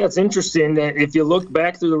 Yeah, it's interesting that if you look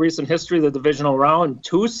back through the recent history of the divisional round,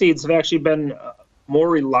 2 seeds have actually been more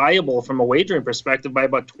reliable from a wagering perspective by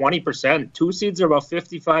about 20%. 2 seeds are about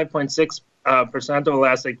 55.6% over the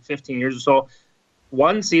last 15 years or so.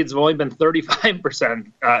 1 seeds have only been 35%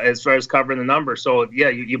 as far as covering the number. So, yeah,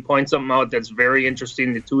 you point something out that's very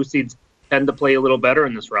interesting. The 2 seeds tend to play a little better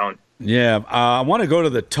in this round. Yeah, I want to go to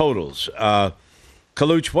the totals.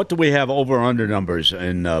 Kaluch, what do we have over-under numbers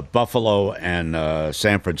in Buffalo and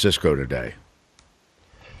San Francisco today?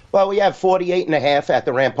 Well, we have 48.5 at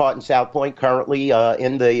the Rampart and South Point currently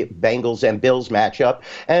in the Bengals and Bills matchup.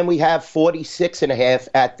 And we have 46.5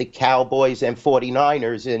 at the Cowboys and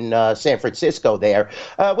 49ers in San Francisco there.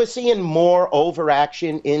 We're seeing more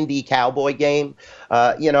overaction in the Cowboy game.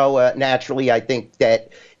 Naturally, I think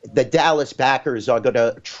that the Dallas backers are going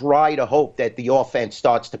to try to hope that the offense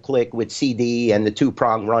starts to click with CD and the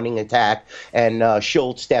two-prong running attack. And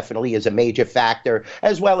Schultz definitely is a major factor,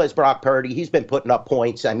 as well as Brock Purdy. He's been putting up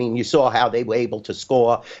points. I mean, you saw how they were able to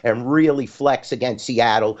score and really flex against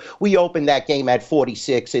Seattle. We opened that game at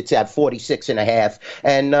 46. It's at 46.5.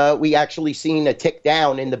 And we actually seen a tick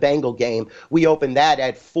down in the Bengal game. We opened that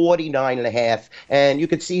at 49.5. And you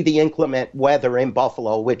could see the inclement weather in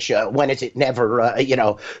Buffalo, which when is it never,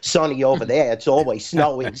 sunny over there? It's always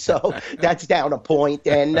snowing. So that's down a point.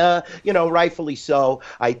 And, rightfully so.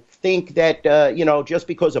 I think that, just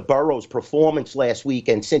because of Burrow's performance last week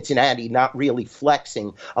and Cincinnati not really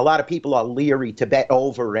flexing, a lot of people are leery to bet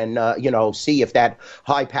over and, see if that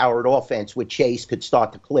high-powered offense with Chase could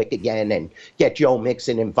start to click again and get Joe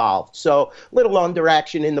Mixon involved. So little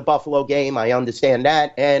underaction in the Buffalo game. I understand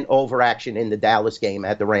that. And overaction in the Dallas game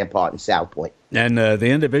at the Rampart in South Point. And the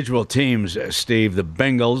individual teams, Steve, the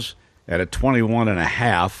Bengals at a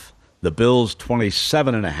 21.5, the Bills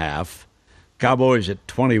 27.5, Cowboys at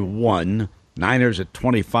 21, Niners at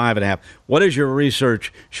 25.5. What is your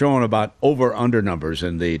research showing about over-under numbers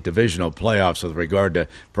in the divisional playoffs with regard to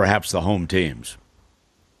perhaps the home teams?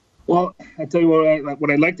 Well, I tell you what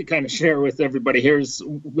I'd like to kind of share with everybody here is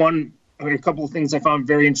a couple of things I found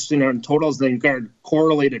very interesting on totals that regard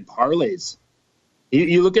correlated parlays.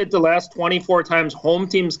 You look at the last 24 times home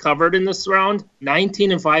teams covered in this round,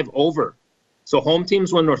 19-5 over. So home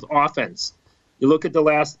teams win with offense. You look at the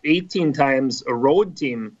last 18 times a road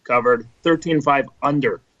team covered, 13-5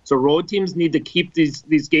 under. So road teams need to keep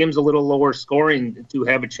these games a little lower scoring to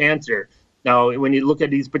have a chance here. Now, when you look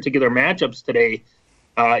at these particular matchups today,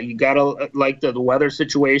 you got to like the weather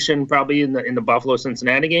situation probably in the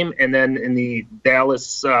Buffalo-Cincinnati game, and then in the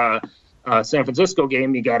Dallas San Francisco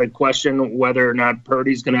game, you got to question whether or not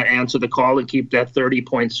Purdy's going to answer the call and keep that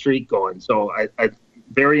 30-point streak going. So I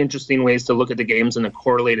very interesting ways to look at the games in a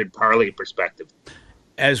correlated parlay perspective.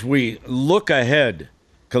 As we look ahead,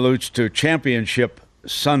 Kaluch, to Championship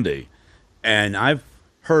Sunday, and I've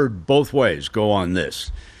heard both ways go on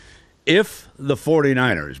this. If the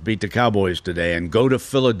 49ers beat the Cowboys today and go to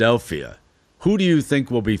Philadelphia, who do you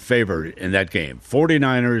think will be favored in that game?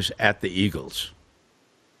 49ers at the Eagles.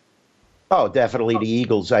 Oh, definitely the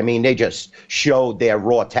Eagles. I mean, they just showed their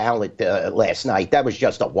raw talent last night. That was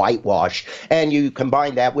just a whitewash. And you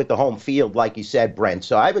combine that with the home field, like you said, Brent.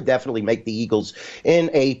 So I would definitely make the Eagles in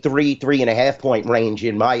a 3.5 point range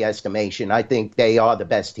in my estimation. I think they are the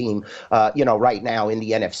best team, right now in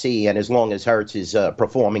the NFC. And as long as Hurts is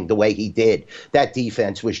performing the way he did, that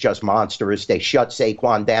defense was just monstrous. They shut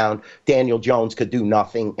Saquon down. Daniel Jones could do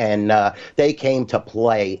nothing. And they came to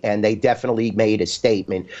play, and they definitely made a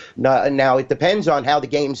statement. Now, it depends on how the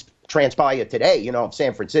games transpire today. If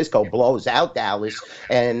San Francisco blows out Dallas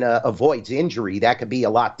and avoids injury, that could be a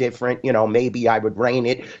lot different. Maybe I would rein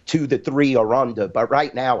it to the 3 or under. But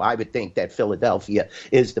right now, I would think that Philadelphia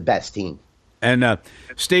is the best team. And,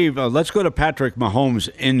 Steve, let's go to Patrick Mahomes'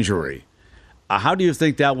 injury. How do you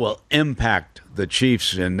think that will impact the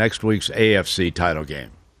Chiefs in next week's AFC title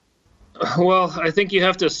game? Well, I think you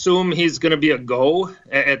have to assume he's going to be a go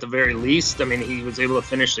at the very least. I mean, he was able to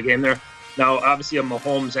finish the game there. Now, obviously, a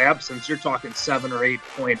Mahomes absence, you're talking 7 or 8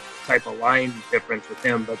 point type of line difference with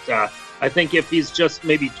him. But I think if he's just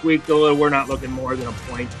maybe tweaked a little, we're not looking more than a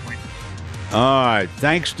point. All right.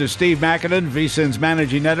 Thanks to Steve Makinen, VSiN's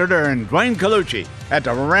managing editor, and Dwayne Colucci at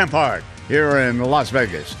the Rampart here in Las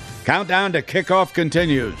Vegas. Countdown to kickoff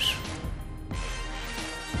continues.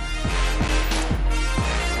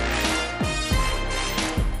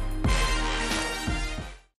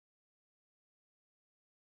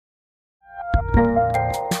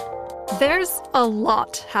 There's a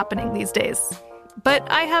lot happening these days, but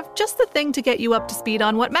I have just the thing to get you up to speed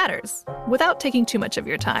on what matters without taking too much of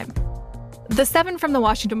your time. The 7 from the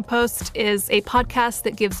Washington Post is a podcast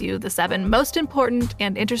that gives you the 7 most important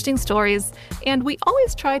and interesting stories, and we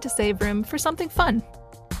always try to save room for something fun.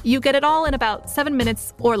 You get it all in about 7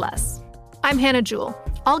 minutes or less. I'm Hannah Jewell.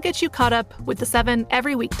 I'll get you caught up with the 7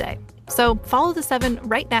 every weekday, so follow the 7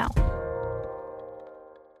 right now.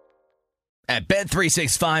 At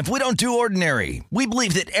Bet365, we don't do ordinary. We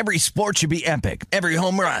believe that every sport should be epic. Every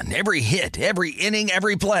home run, every hit, every inning,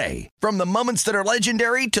 every play. From the moments that are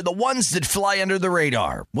legendary to the ones that fly under the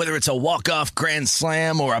radar. Whether it's a walk-off grand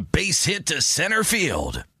slam or a base hit to center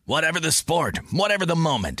field. Whatever the sport, whatever the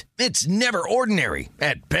moment. It's never ordinary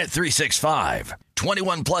at Bet365.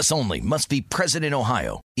 21 plus only. Must be present in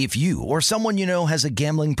Ohio. If you or someone you know has a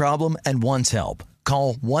gambling problem and wants help,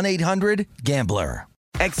 call 1-800-GAMBLER.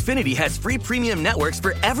 Xfinity has free premium networks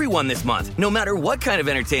for everyone this month, no matter what kind of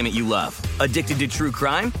entertainment you love. Addicted to true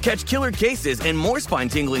crime? Catch killer cases and more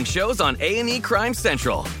spine-tingling shows on A&E Crime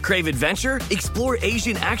Central. Crave adventure? Explore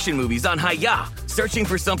Asian action movies on Hi-Ya. Searching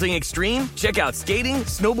for something extreme? Check out skating,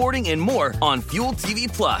 snowboarding, and more on Fuel TV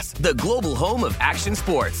Plus, the global home of action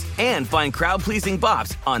sports. And find crowd-pleasing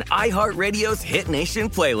bops on iHeartRadio's Hit Nation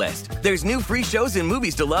playlist. There's new free shows and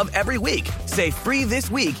movies to love every week. Say free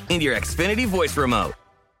this week in your Xfinity voice remote.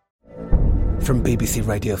 From BBC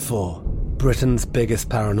Radio 4, Britain's biggest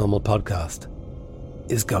paranormal podcast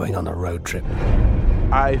is going on a road trip.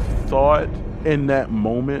 I thought in that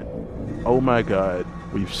moment, oh my God,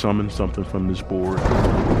 we've summoned something from this board.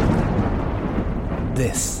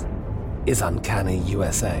 This is Uncanny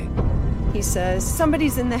USA. He says,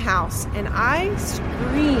 somebody's in the house, and I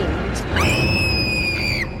screamed.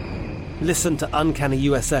 Listen to Uncanny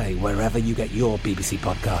USA wherever you get your BBC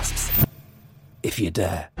podcasts, if you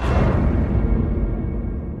dare.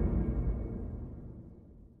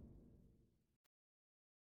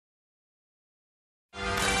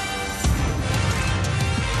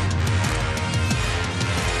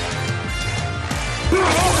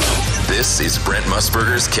 This is Brent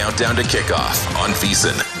Musburger's Countdown to Kickoff on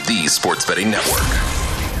VSiN, the Sports Betting Network.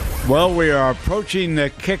 Well, we are approaching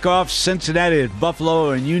the kickoff. Cincinnati at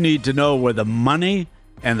Buffalo, and you need to know where the money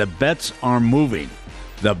and the bets are moving.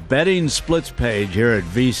 The betting splits page here at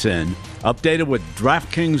VSiN, updated with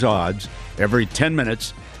DraftKings odds every 10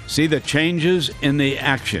 minutes. See the changes in the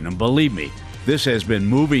action. And believe me, this has been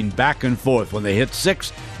moving back and forth. When they hit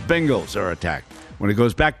 6, Bengals are attacked. When it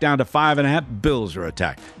goes back down to 5.5, Bills are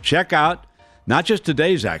attacked. Check out not just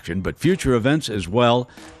today's action, but future events as well.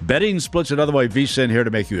 Betting splits another way. VSiN here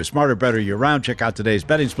to make you a smarter, better year-round. Check out today's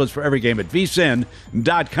betting splits for every game at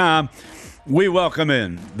vsin.com. We welcome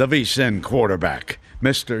in the VSiN quarterback,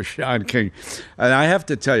 Mr. Sean King. And I have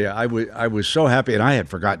to tell you, I was so happy, and I had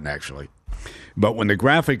forgotten actually. But when the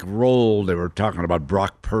graphic rolled, they were talking about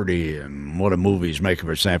Brock Purdy and what a movie he's making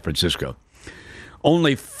for San Francisco.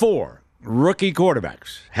 Only 4 rookie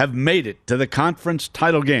quarterbacks have made it to the conference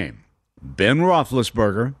title game. Ben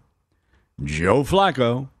Roethlisberger, Joe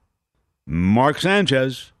Flacco, Mark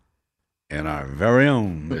Sanchez, and our very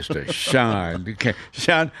own Mr. Sean King.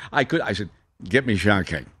 Sean, I said, get me Sean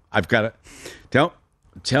King. I've got to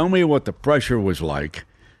tell me what the pressure was like,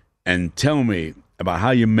 and tell me about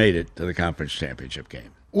how you made it to the conference championship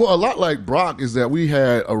game. Well, a lot like Brock is that we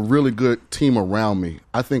had a really good team around me.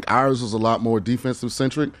 I think ours was a lot more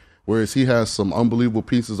defensive-centric, whereas he has some unbelievable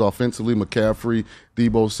pieces offensively, McCaffrey,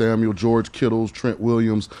 Deebo Samuel, George Kittle, Trent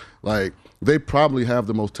Williams. Like, they probably have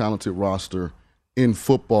the most talented roster in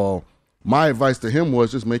football. My advice to him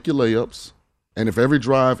was just make your layups, and if every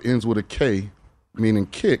drive ends with a K, meaning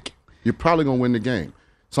kick, you're probably going to win the game.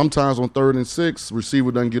 Sometimes on 3rd and 6,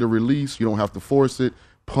 receiver doesn't get a release. You don't have to force it.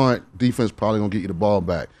 Punt, defense probably going to get you the ball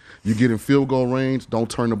back. You get in field goal range, don't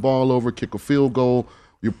turn the ball over, kick a field goal.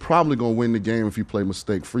 You're probably going to win the game if you play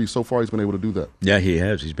mistake-free. So far, he's been able to do that. Yeah, he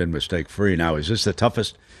has. He's been mistake-free. Now, is this the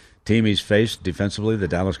toughest team he's faced defensively, the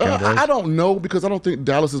Dallas Cowboys? I don't know, because I don't think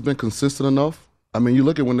Dallas has been consistent enough. I mean, you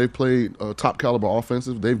look at when they played top-caliber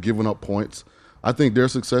offensive, they've given up points. I think their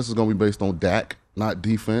success is going to be based on Dak, not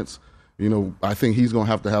defense. You know, I think he's going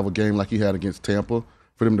to have a game like he had against Tampa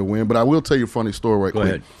for them to win. But I will tell you a funny story right quick. Go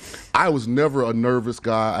ahead. I was never a nervous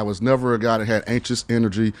guy. I was never a guy that had anxious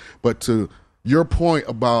energy. But to your point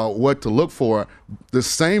about what to look for, the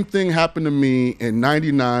same thing happened to me in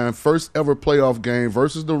 '99, first ever playoff game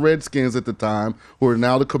versus the Redskins at the time, who are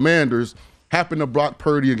now the Commanders, happened to Brock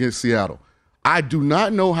Purdy against Seattle. I do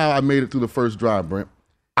not know how I made it through the first drive, Brent.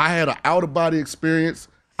 I had an out-of-body experience.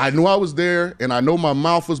 I knew I was there, and I know my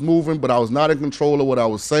mouth was moving, but I was not in control of what I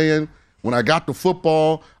was saying. When I got the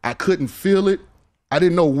football, I couldn't feel it. I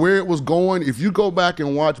didn't know where it was going. If you go back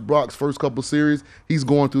and watch Brock's first couple series, he's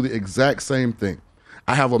going through the exact same thing.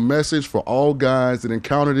 I have a message for all guys that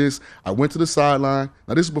encounter this. I went to the sideline.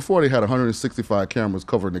 Now, this is before they had 165 cameras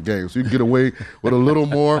covering the game, so you can get away with a little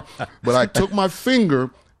more. But I took my finger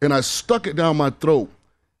and I stuck it down my throat,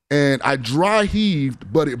 and I dry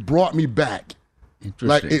heaved, but it brought me back.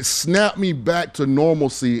 Like, it snapped me back to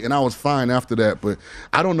normalcy, and I was fine after that. But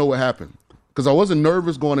I don't know what happened, because I wasn't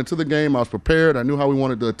nervous going into the game. I was prepared. I knew how we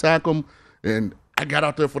wanted to attack them, and I got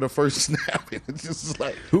out there for the first snap. And it's just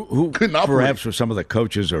like, who perhaps were some of the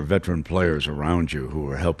coaches or veteran players around you who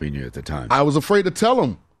were helping you at the time? I was afraid to tell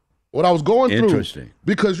them what I was going through. Interesting.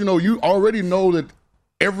 Because, you know, you already know that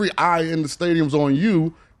every eye in the stadium's on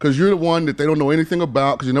you, because you're the one that they don't know anything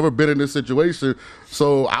about, because you've never been in this situation.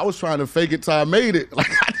 So I was trying to fake it till I made it. Like,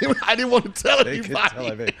 I didn't want to tell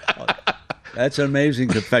anybody. That's an amazing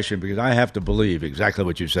confession, because I have to believe exactly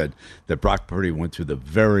what you said, that Brock Purdy went through the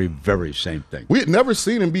very, very same thing. We had never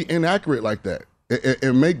seen him be inaccurate like that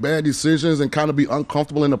and make bad decisions and kind of be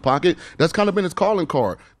uncomfortable in the pocket. That's kind of been his calling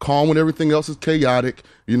card. Calm when everything else is chaotic,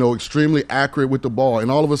 extremely accurate with the ball.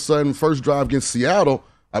 And all of a sudden, first drive against Seattle,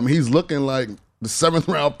 he's looking like the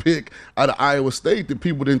 7th-round pick out of Iowa State that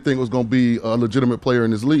people didn't think was going to be a legitimate player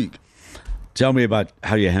in this league. Tell me about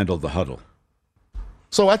how you handled the huddle.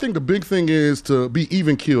 So I think the big thing is to be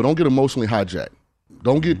even keeled. Don't get emotionally hijacked.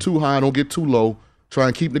 Don't get too high. Don't get too low. Try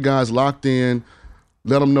and keep the guys locked in.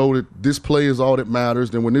 Let them know that this play is all that matters.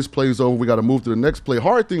 Then when this play is over, we got to move to the next play.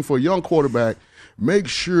 Hard thing for a young quarterback, make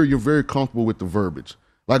sure you're very comfortable with the verbiage.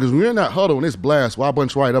 Like, as we're in that huddle and it's blast, Y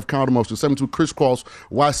bunch right, up counter motion, 7-2 crisscross,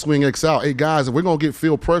 Y swing X out. Hey, guys, if we're going to get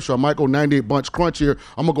field pressure, I might go 98 bunch crunch here.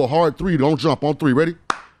 I'm going to go hard 3. Don't jump on 3. Ready?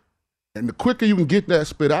 And the quicker you can get that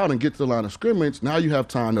spit out and get to the line of scrimmage, now you have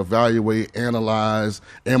time to evaluate, analyze.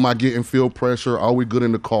 Am I getting field pressure? Are we good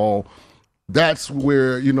in the call? That's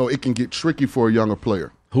where, it can get tricky for a younger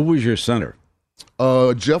player. Who was your center?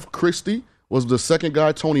 Jeff Christie was the second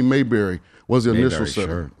guy. Tony Mayberry was the initial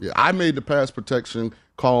center. Sure. Yeah, I made the pass protection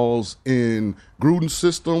calls in Gruden's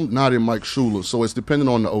system, not in Mike Shula. So it's dependent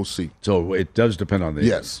on the OC. So it does depend on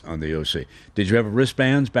the on the OC. Did you have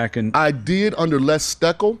wristbands back in? I did under Les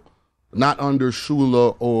Steckel, not under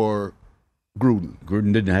Shula or Gruden.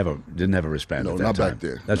 Gruden didn't have a wristband. No, at that not time. back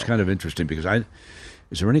there. That's kind of interesting, because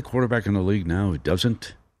is there any quarterback in the league now who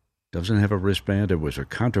doesn't have a wristband? There was a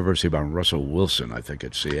controversy about Russell Wilson, I think,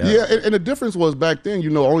 at Seattle. Yeah, and the difference was back then,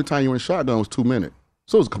 only time you were in shotgun was 2 minutes.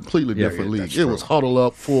 So it was a completely different league. It was huddle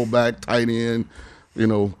up, fullback, tight end,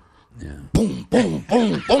 boom, boom, boom,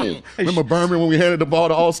 boom. Remember Berman when we handed the ball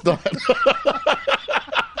to All-Star?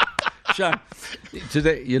 Sean,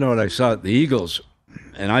 today, what I saw? The Eagles,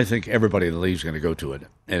 and I think everybody in the league is going to go to it,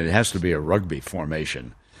 and it has to be a rugby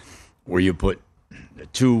formation where you put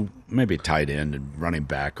 2, maybe tight end and running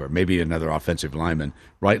back, or maybe another offensive lineman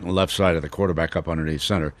right and left side of the quarterback up underneath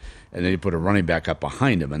center, and then you put a running back up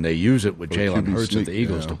behind him, and they use it with Jalen Hurts at the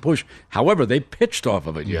Eagles to push. However, they pitched off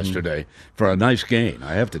of it yesterday for a nice gain,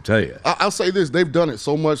 I have to tell you. I'll say this. They've done it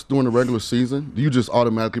so much during the regular season, you just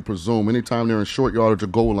automatically presume anytime they're in short yardage or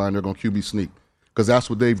goal line, they're going to QB sneak, because that's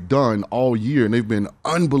what they've done all year, and they've been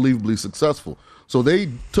unbelievably successful. So they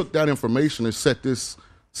took that information and set this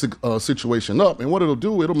situation up, and what it'll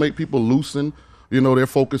do, it'll make people loosen, their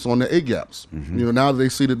focus on the A-gaps. Now that they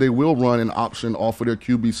see that they will run an option off of their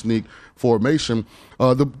QB sneak formation.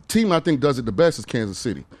 The team I think does it the best is Kansas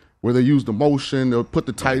City, where they use the motion, they'll put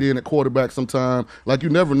the tight end at quarterback sometime. Like, you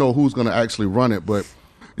never know who's going to actually run it, but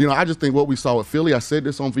I just think what we saw with Philly, I said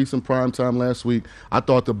this on VSiN Primetime last week, I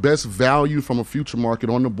thought the best value from a future market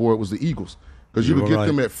on the board was the Eagles, because you could get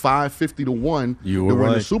them at 550 to 1 to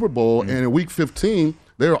win the Super Bowl, and in Week 15,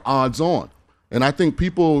 they're odds on. And I think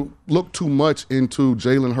people look too much into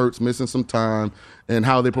Jalen Hurts missing some time and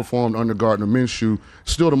how they performed under Gardner Minshew.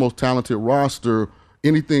 Still the most talented roster.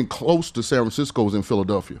 Anything close to San Francisco is in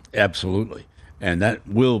Philadelphia. Absolutely. And that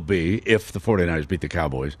will be, if the 49ers beat the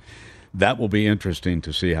Cowboys, that will be interesting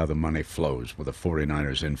to see how the money flows with the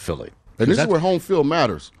 49ers in Philly. And this is where home field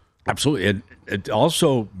matters. Absolutely. It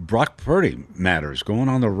also, Brock Purdy matters, going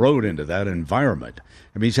on the road into that environment.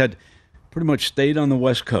 He's had pretty much stayed on the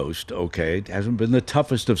West Coast, okay. It hasn't been the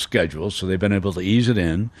toughest of schedules, so they've been able to ease it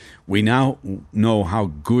in. We now know how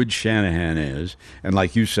good Shanahan is. And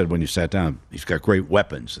like you said when you sat down, he's got great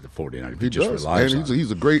weapons at the 49ers. He just does. Relies on.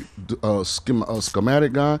 He's a great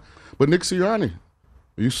schematic guy. But Nick Sirianni,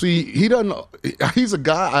 you see, he's a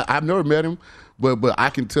guy, I've never met him, but I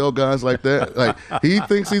can tell guys like that. Like, he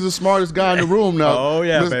thinks he's the smartest guy in the room now. Oh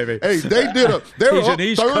yeah, baby. Hey, they He's an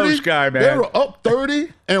East Coast guy, man. They were up 30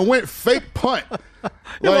 and went fake punt.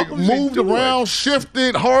 Like, moved around,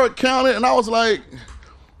 shifted, hard counted, and I was like,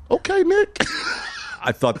 okay, Nick.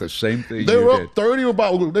 I thought the same thing. They were up 30,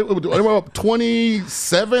 they were up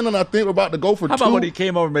 27, and I think we're about to go for 2. How about when he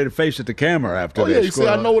came over and made a face at the camera after they you see,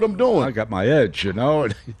 I know what I'm doing. I got my edge,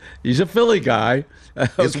 He's a Philly guy. Okay.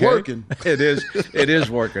 It's working. It is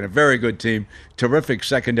working. A very good team. Terrific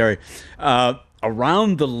secondary.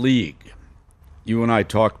 Around the league, you and I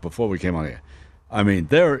talked before we came on here.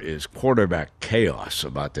 There is quarterback chaos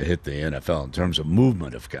about to hit the NFL in terms of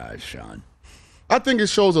movement of guys, Sean. I think it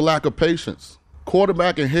shows a lack of patience.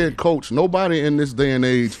 Quarterback and head coach, nobody in this day and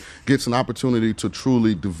age gets an opportunity to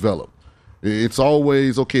truly develop. It's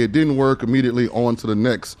always, okay, it didn't work, immediately on to the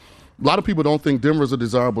next. A lot of people don't think Denver's a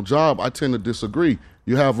desirable job. I tend to disagree.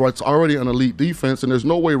 You have already an elite defense, and there's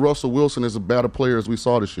no way Russell Wilson is a better player as we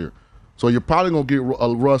saw this year. So you're probably going to get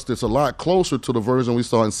a rust that's a lot closer to the version we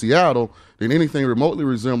saw in Seattle than anything remotely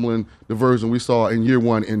resembling the version we saw in year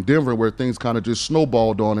one in Denver, where things kind of just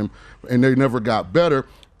snowballed on him and they never got better.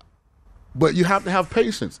 But you have to have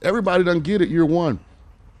patience. Everybody doesn't get it year one.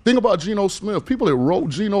 Think about Geno Smith. People that wrote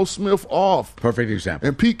Geno Smith off. Perfect example.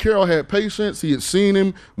 And Pete Carroll had patience. He had seen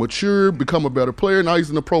him mature, become a better player. Now he's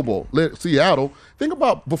in the Pro Bowl. Seattle. Think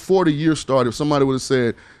about before the year started, if somebody would have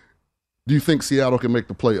said, do you think Seattle can make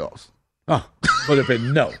the playoffs? Oh, would have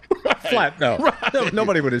been no. Flat no. Right. No.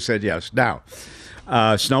 Nobody would have said yes. Now,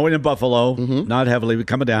 snowing in Buffalo, not heavily,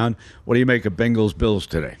 coming down. What do you make of Bengals-Bills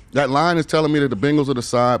today? That line is telling me that the Bengals are the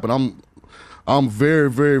side, but I'm very,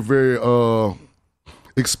 very, very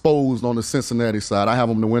exposed on the Cincinnati side. I have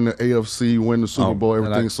them to win the AFC, win the Super Bowl,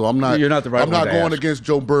 everything. So I'm not. You're not the right. I'm not one to going ask. against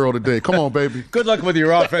Joe Burrow today. Come on, baby. Good luck with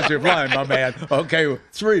your offensive line, my man. Okay,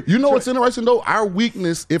 three. You know what's interesting though? Our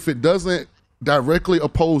weakness, if it doesn't directly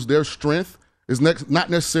oppose their strength, is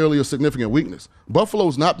not necessarily a significant weakness.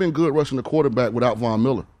 Buffalo's not been good rushing the quarterback without Von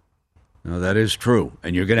Miller. No, that is true,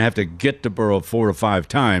 and you're going to have to get to Burrow 4 or 5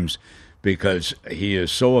 times. Because he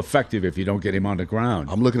is so effective if you don't get him on the ground.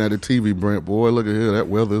 I'm looking at the TV, Brent. Boy, look at here. That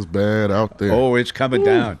weather's bad out there. Oh, it's coming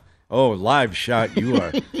down. Oh, live shot. You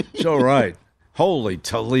are so right. Holy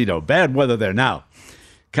Toledo. Bad weather there. Now,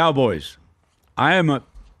 Cowboys. I am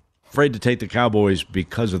afraid to take the Cowboys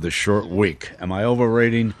because of the short week. Am I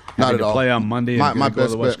overrating Not at to all. play on Monday? My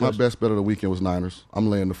best bet of the weekend was Niners. I'm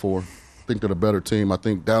laying the 4. I think they're the better team. I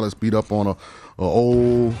think Dallas beat up on a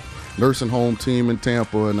old nursing home team in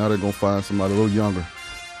Tampa, and now they're going to find somebody a little younger.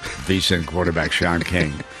 Decent quarterback Sean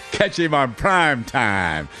King. Catch him on prime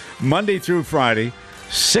time, Monday through Friday,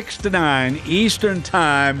 6 to 9 Eastern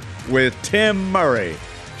time with Tim Murray.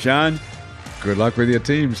 Sean, good luck with your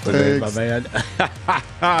teams today, Thanks. my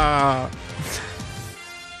man.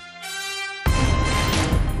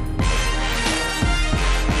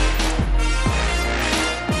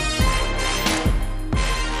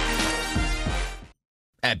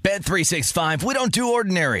 At Bet365, we don't do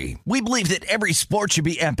ordinary. We believe that every sport should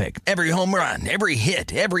be epic. Every home run, every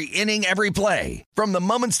hit, every inning, every play. From the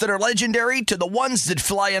moments that are legendary to the ones that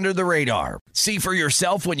fly under the radar. See for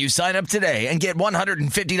yourself when you sign up today and get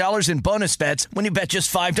 $150 in bonus bets when you bet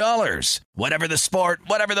just $5. Whatever the sport,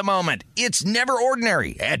 whatever the moment, it's never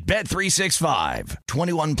ordinary at Bet365.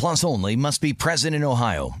 21 plus only. Must be present in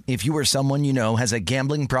Ohio. If you or someone you know has a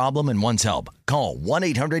gambling problem and wants help, call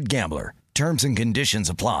 1-800-GAMBLER. Terms and conditions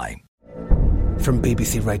apply. From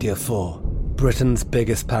BBC Radio 4, Britain's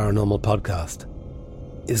biggest paranormal podcast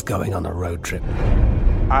is going on a road trip.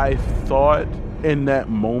 I thought in that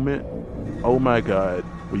moment, oh my God,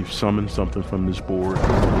 we've summoned something from this board.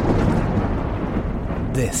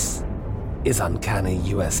 This is Uncanny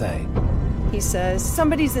USA. He says,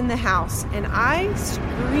 somebody's in the house, and I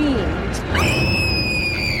screamed.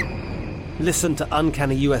 Listen to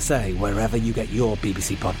Uncanny USA wherever you get your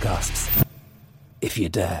BBC podcasts, if you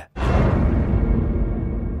dare.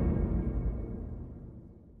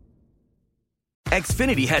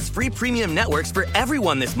 Xfinity has free premium networks for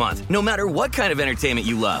everyone this month, no matter what kind of entertainment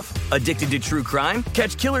you love. Addicted to true crime?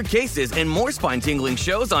 Catch killer cases and more spine-tingling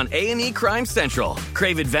shows on A&E Crime Central.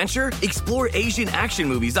 Crave adventure? Explore Asian action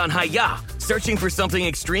movies on Hi-YAH. Searching for something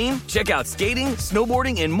extreme? Check out skating,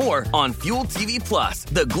 snowboarding, and more on Fuel TV Plus,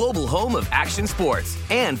 the global home of action sports.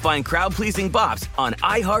 And find crowd-pleasing bops on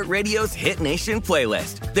iHeartRadio's Hit Nation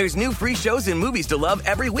playlist. There's new free shows and movies to love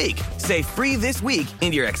every week. Say free this week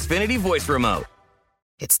in your Xfinity voice remote.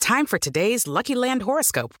 It's time for today's Lucky Land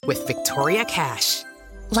horoscope with Victoria Cash.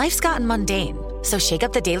 Life's gotten mundane, so shake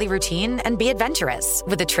up the daily routine and be adventurous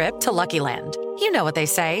with a trip to Lucky Land. You know what they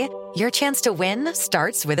say, your chance to win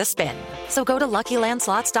starts with a spin. So go to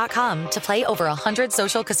LuckyLandSlots.com to play over 100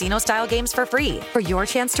 social casino-style games for free for your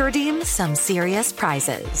chance to redeem some serious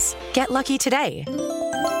prizes. Get lucky today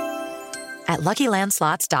at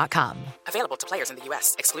LuckyLandSlots.com. Available to players in the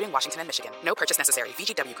U.S., excluding Washington and Michigan. No purchase necessary.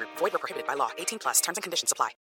 VGW Group. Void where prohibited by law. 18+. Terms and conditions apply.